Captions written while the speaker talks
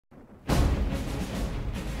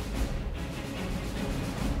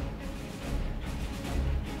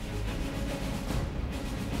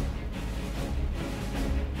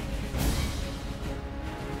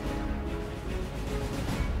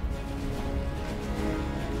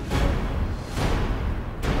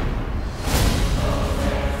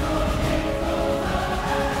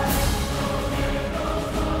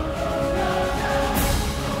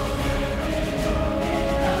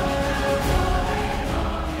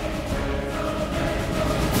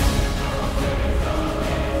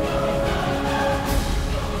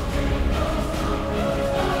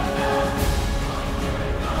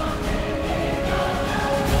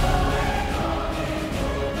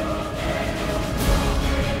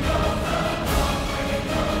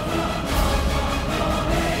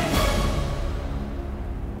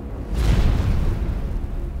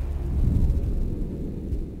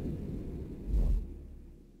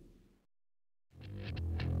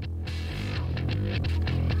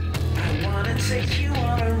take you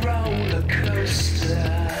on a roller coaster.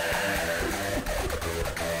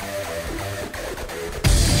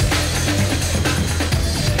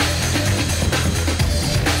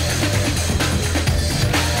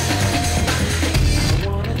 I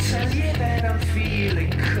wanna tell you that I'm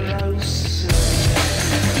feeling closer.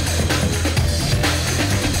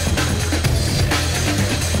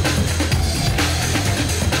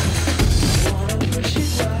 Push it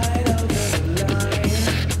right over the line.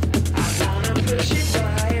 I wanna push it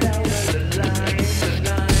right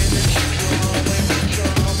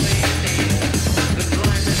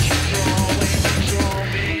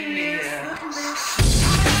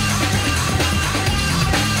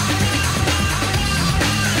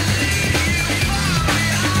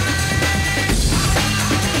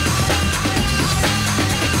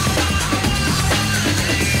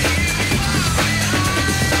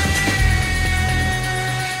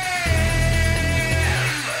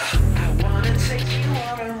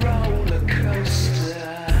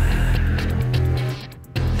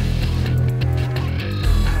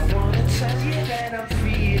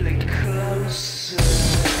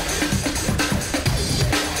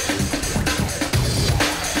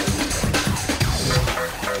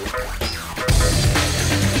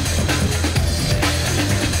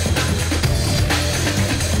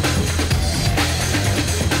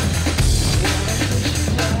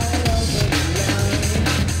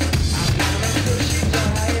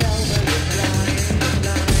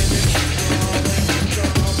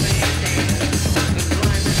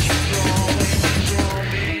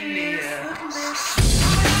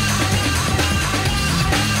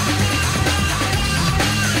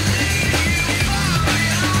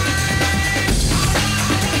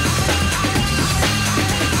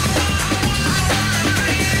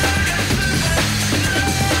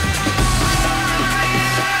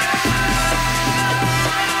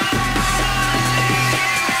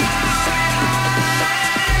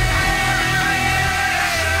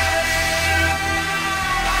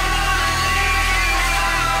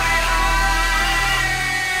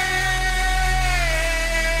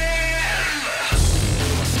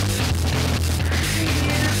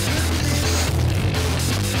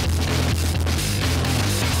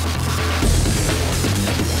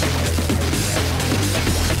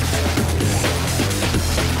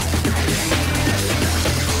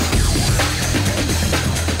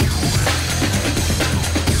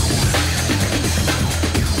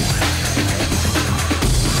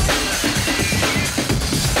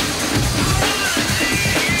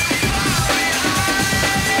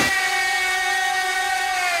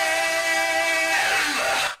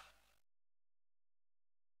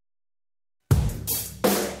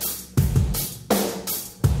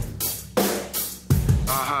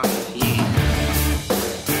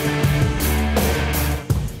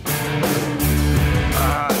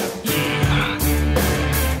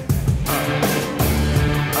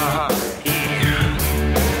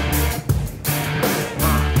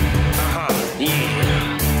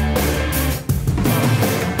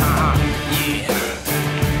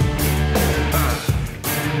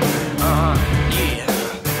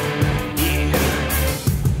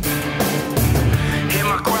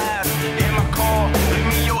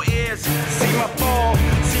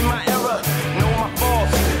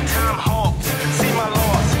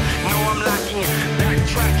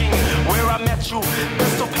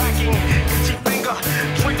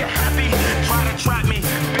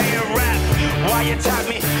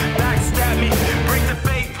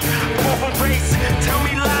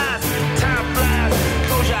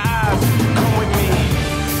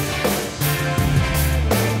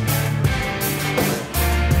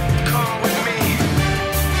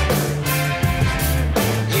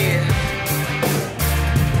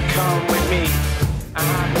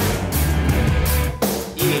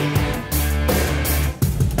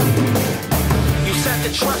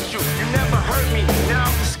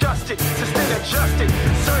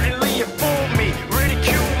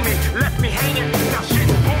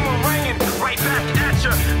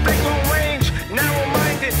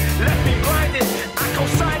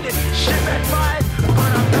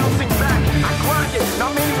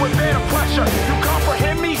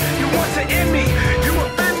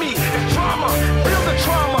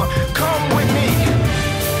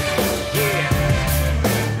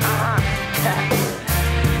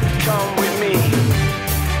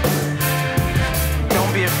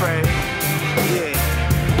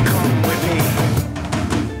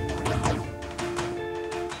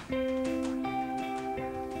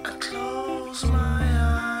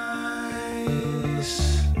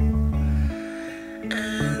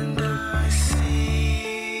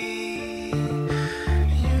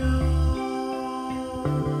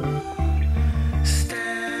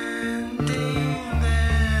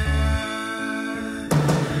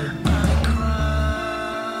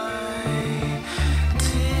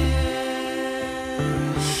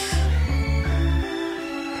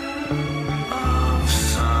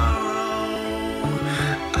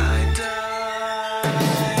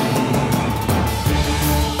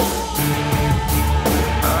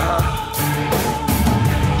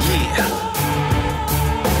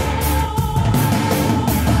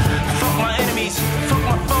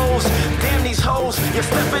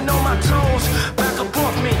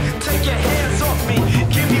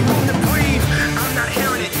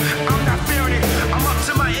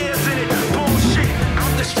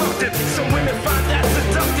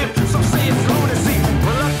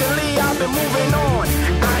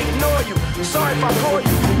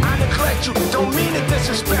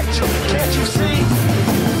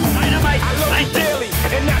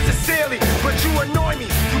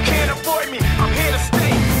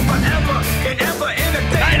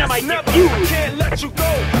let you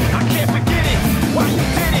go. I can't forget it. Why you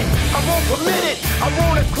did it? I won't permit it. I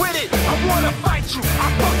wanna quit it. I wanna fight you.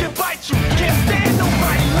 I fucking bite you. Can't stand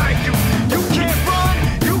nobody like you. You can't run.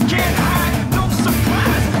 You can't hide. No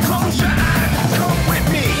surprise. Close your eyes. Come with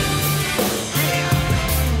me. Yeah.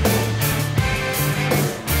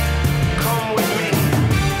 Come with me.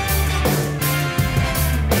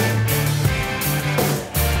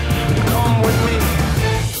 Come with me.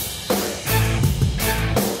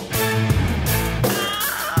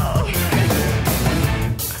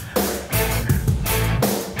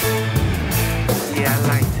 Yeah, I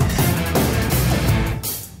like this.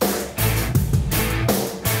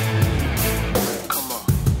 Come on.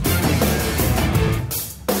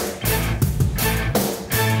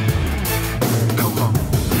 Come on.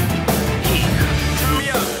 Yeah. Turn me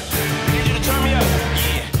up. I need you to turn me up.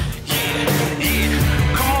 Yeah. Yeah.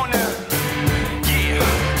 Yeah. Come on now. Yeah.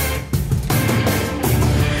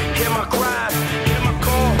 Hear my cries. Hear my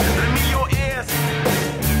call. Let me your ears.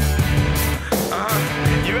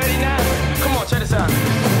 You ready now? Come on, check this out.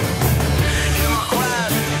 Hear my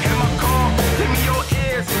cries, hear my call, lend me your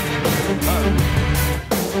ears.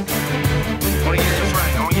 I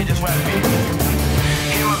wanna get this right, baby.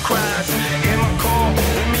 Hear my cries, hear my call,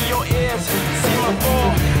 lend me your ears. See my fall,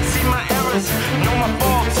 see my errors, know my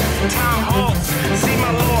faults. Time